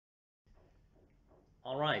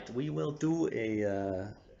All right, we will do a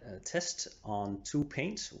test on two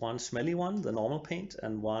paints, one smelly one, the normal paint,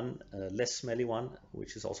 and one less smelly one,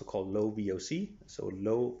 which is also called low VOC, so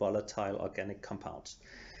low volatile organic compounds.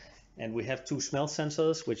 And we have two smell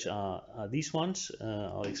sensors, which are these ones.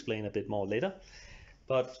 I'll explain a bit more later.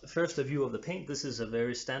 But first, a view of the paint. This is a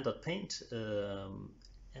very standard paint.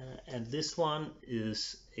 And this one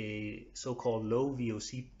is a so-called low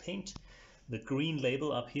VOC paint. The green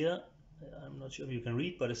label up here, I'm not sure if you can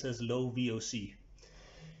read, but it says low VOC.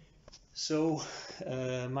 So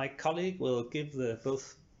my colleague will give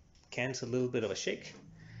both cans a little bit of a shake,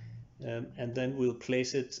 and then we'll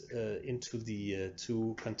place it into the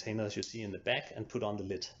two containers you see in the back and put on the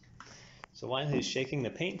lid. So while he's shaking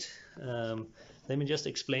the paint, let me just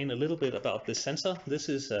explain a little bit about this sensor. This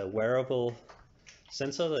is a wearable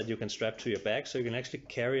sensor that you can strap to your bag, so you can actually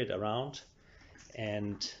carry it around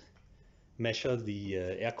and measure the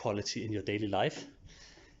air quality in your daily life.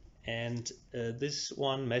 And this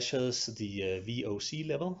one measures the VOC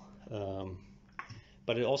level,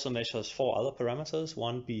 but it also measures four other parameters,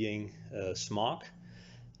 one being smog,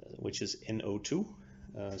 which is NO2.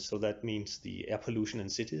 So that means the air pollution in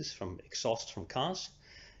cities from exhaust from cars.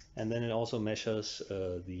 And then it also measures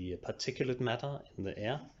the particulate matter in the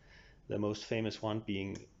air, the most famous one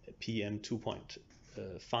being PM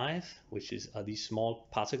 2.5, which are these small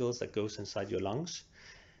particles that goes inside your lungs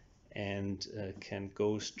and can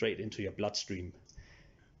go straight into your bloodstream.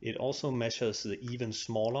 It also measures the even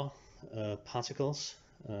smaller particles,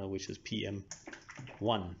 which is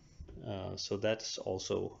PM1. So that's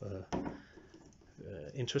also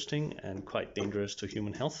interesting and quite dangerous to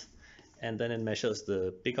human health. And then it measures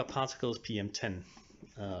the bigger particles, PM10.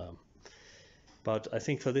 But I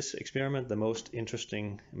think for this experiment, the most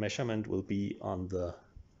interesting measurement will be on the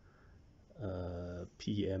on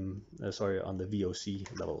the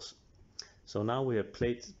VOC levels. So now we have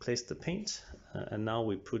placed the paint, and now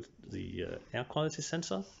we put the air quality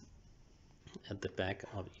sensor at the back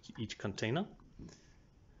of each container.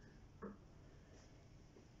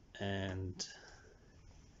 And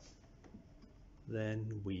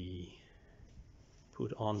then we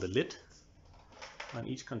put on the lid on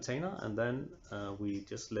each container, and then we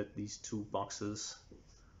just let these two boxes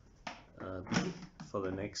be for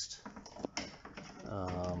the next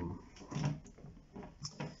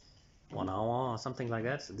 1 hour or something like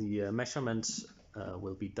that. The measurements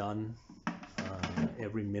will be done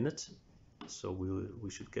every minute, so we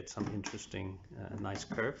should get some interesting nice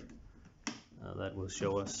curve that will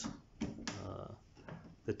show us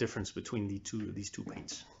the difference between these two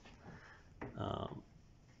paints.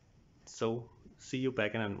 So see you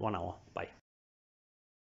back in 1 hour. Bye.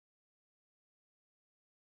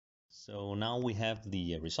 So now we have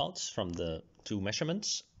the results from the two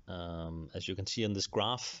measurements. As you can see on this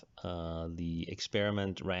graph, the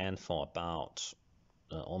experiment ran for about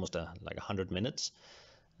almost like 100 minutes.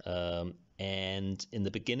 And in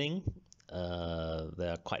the beginning,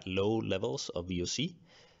 there are quite low levels of VOC,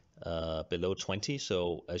 below 20.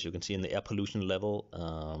 So as you can see in the air pollution level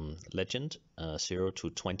legend, 0 to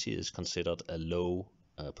 20 is considered a low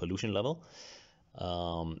pollution level.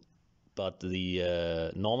 But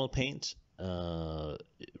the normal paint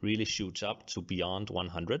really shoots up to beyond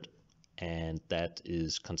 100, and that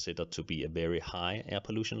is considered to be a very high air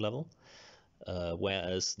pollution level.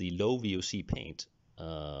 Whereas the low VOC paint,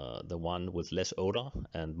 the one with less odor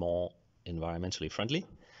and more environmentally friendly,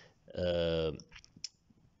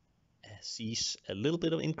 sees a little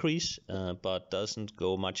bit of increase, but doesn't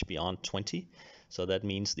go much beyond 20. So that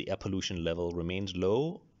means the air pollution level remains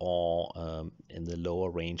low or in the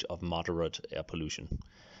lower range of moderate air pollution.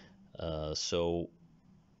 So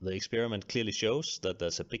the experiment clearly shows that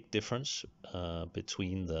there's a big difference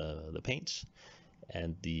between the paints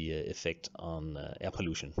and the effect on air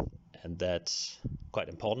pollution. And that's quite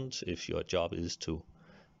important if your job is to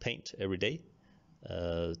paint every day,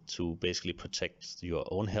 to basically protect your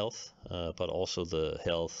own health, but also the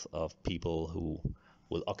health of people who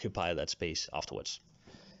will occupy that space afterwards.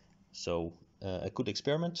 So a good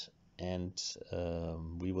experiment, and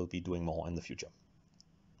we will be doing more in the future.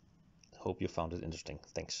 Hope you found it interesting.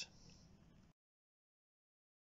 Thanks.